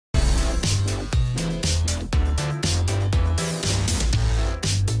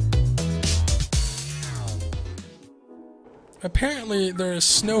Apparently there is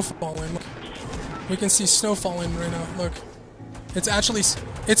snow falling. Look. We can see snow falling right now. Look.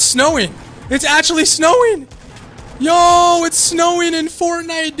 It's snowing! It's actually snowing! Yo, it's snowing in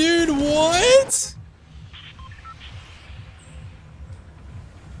Fortnite, dude. What?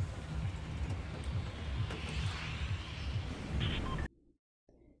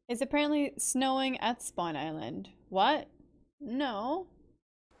 It's apparently snowing at Spawn Island. What? No.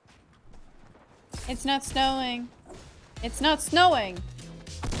 It's not snowing. It's not snowing.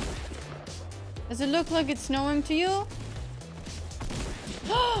 Does it look like it's snowing to you?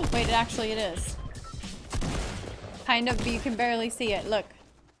 Wait, it is. Kind of, but you can barely see it. Look.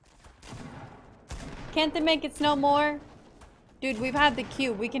 Can't they make it snow more? Dude, we've had the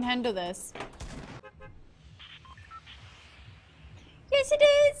cube. We can handle this. Yes, it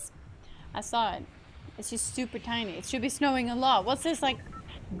is! I saw it. It's just super tiny. It should be snowing a lot. What's this, like,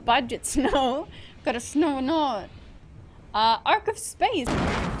 budget snow? Gotta snow or not? Arc of Space.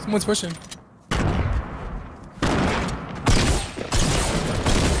 Someone's pushing.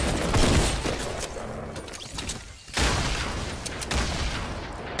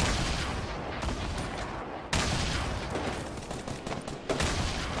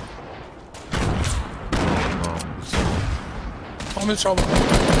 I'm in trouble.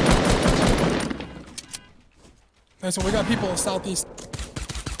 Nice, so we got people southeast.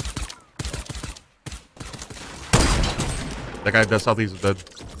 That guy that southeast is dead.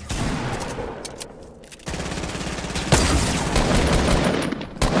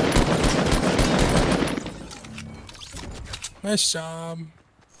 Nice job.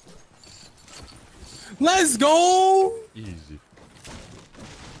 Let's go! Easy.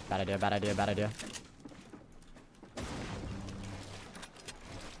 Bad idea, bad idea, bad idea.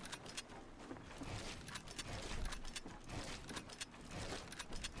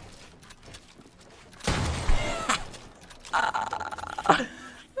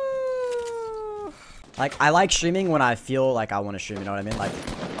 Like, I like streaming when I feel like I want to stream, you know what I mean? Like,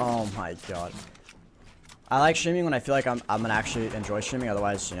 oh my god. I like streaming when I feel like I'm gonna actually enjoy streaming,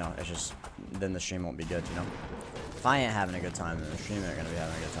 otherwise, you know, it's just, then the stream won't be good, you know? If I ain't having a good time, then the stream ain't gonna be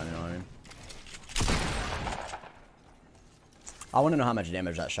having a good time, you know what I mean? I want to know how much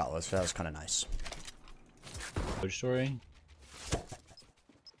damage that shot was, because that was kind of nice. Good story.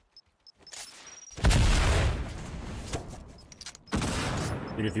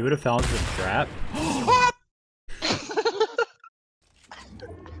 Dude, if you would have fell into the trap.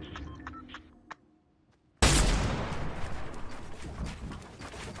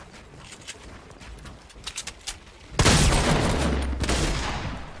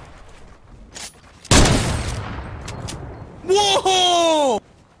 Whoa!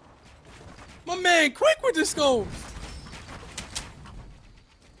 My man, quick with the scope!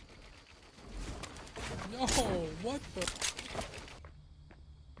 Yo, what the?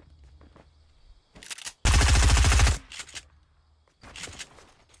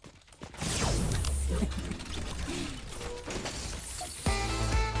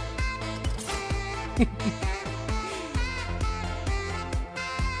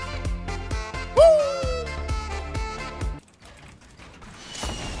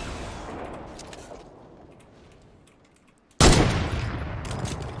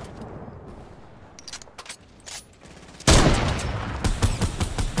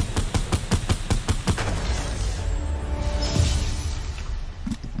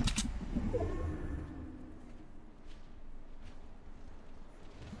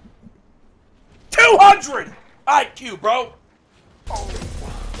 IQ, bro. Oh.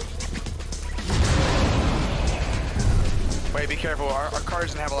 Wait, be careful. Our car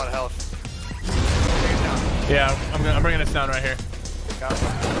doesn't have a lot of health. Yeah, I'm bringing this down right here.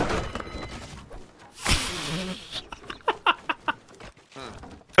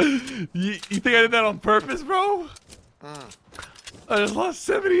 You think I did that on purpose, bro? I just lost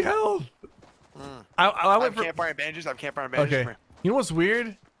 70 health. I went for campfire bandages. I'm campfire bandages. Okay. You know what's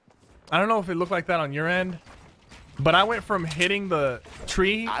weird? I don't know if it looked like that on your end, but I went from hitting the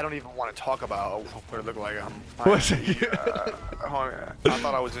tree. I don't even want to talk about what it looked like. I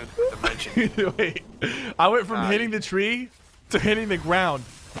thought I was in a dimension. Wait, I went from hitting the tree to hitting the ground.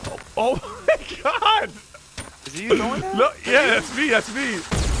 Oh my god! Is he doing that? No, yeah, that's me. That's me.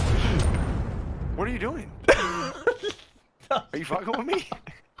 What are you doing? Are you fucking with me?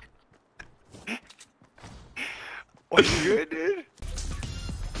 What, you good, dude?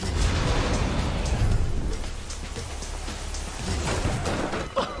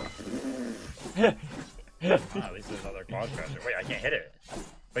 At least there's another quad crasher. Wait, I can't hit it.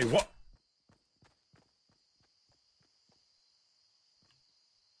 Wait, what?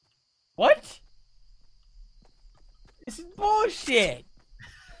 What? This is bullshit.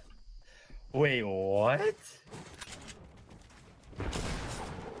 Wait, what?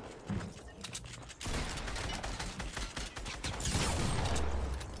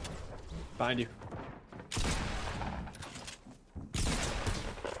 Behind you.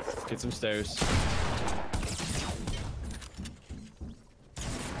 Get some stairs.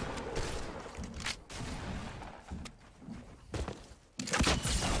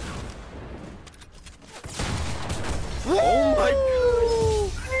 Oh my god!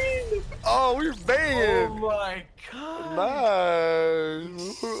 Oh, we're banned! Oh my god!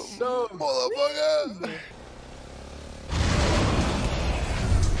 Nice! No, motherfucker!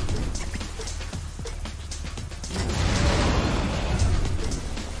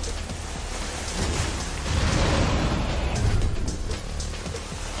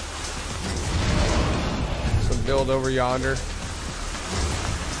 Some build over yonder.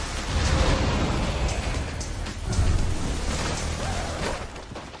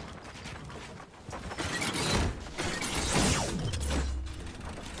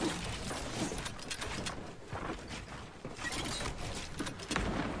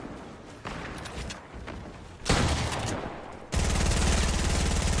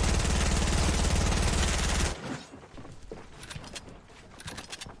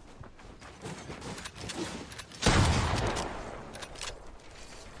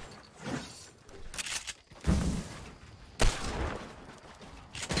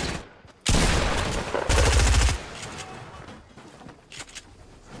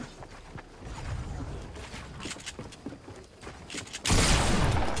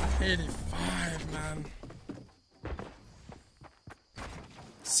 Man.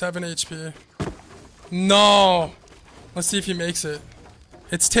 7 HP. No! Let's see if he makes it.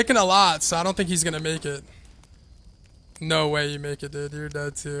 It's ticking a lot, so I don't think he's gonna make it. No way you make it, dude. You're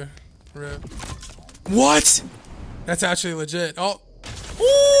dead too. Rip. What? That's actually legit. Oh.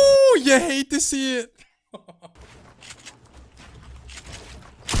 Ooh! You hate to see it.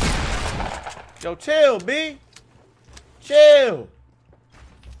 Yo, chill, B. Chill.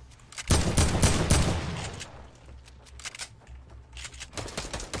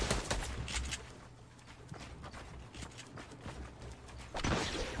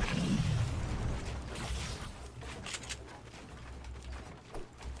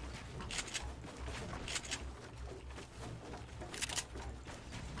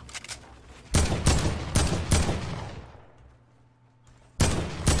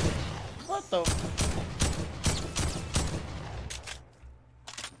 What the?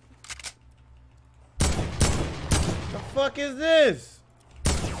 The fuck is this?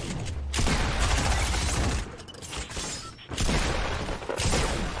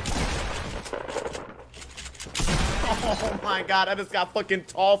 Oh my god, I just got fucking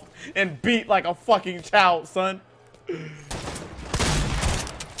tossed and beat like a fucking child, son.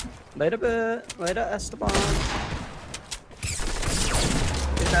 Later, bit. Later, Esteban.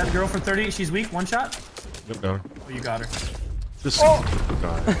 That girl for 30, she's weak, one shot. Yep, down. Oh, you got her. This God.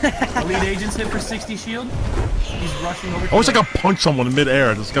 guy. Elite agents hit for 60 shield. He's rushing over. I wish I could punch someone in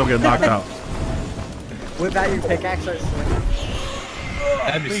midair. Just go get knocked out. Whip out your pickaxe or swing.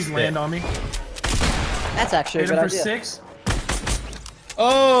 Please land on me. That's actually Hit a him good for idea. 6.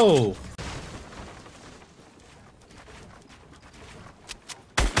 Oh!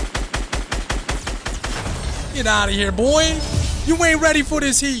 Get out of here, boy. You ain't ready for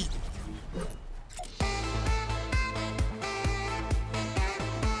this heat.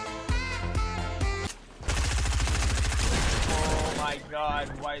 Oh my god,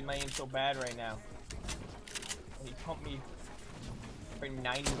 why is my aim so bad right now? He pumped me for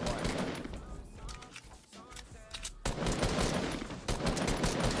 91.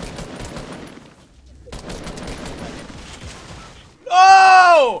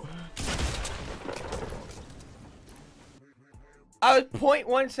 Oh! I was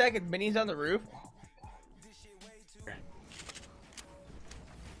 0.1 second. Minnie's on the roof.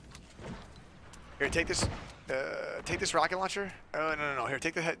 Here, take this. Take this rocket launcher. Oh no. Here,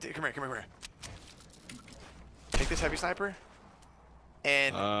 take the head. Come here. Take this heavy sniper,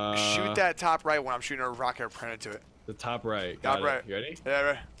 and shoot that top right one. I'm shooting a rocket printed to it. The top right. Top right. You ready? Yeah,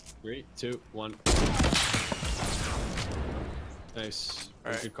 right. 3, 2, 1. Nice.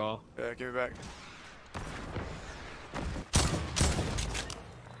 All right. Good call. Give me back.